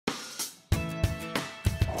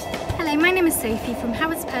Hello, my name is Sophie from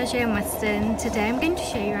Howard's Peugeot in Weston. Today I'm going to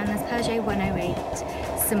show you around this Peugeot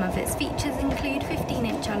 108. Some of its features include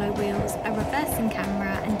 15-inch alloy wheels, a reversing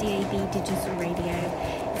camera and DAB digital radio.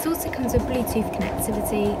 It also comes with Bluetooth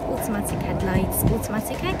connectivity, automatic headlights,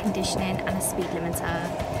 automatic air conditioning and a speed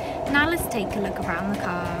limiter. Now let's take a look around the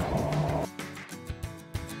car.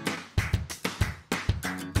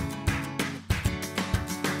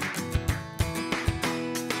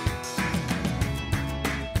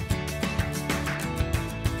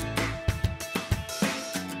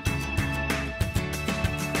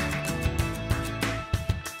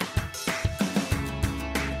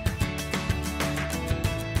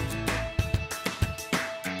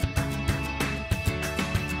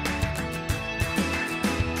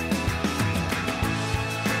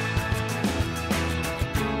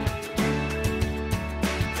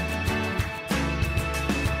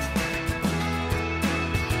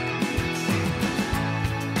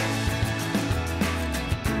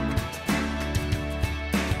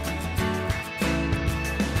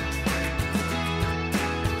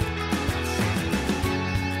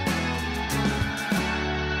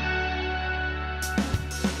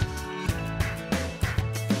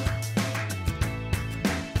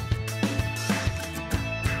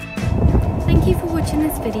 Thank you for watching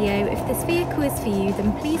this video. If this vehicle is for you,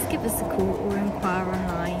 then please give us a call or inquire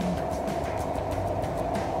online.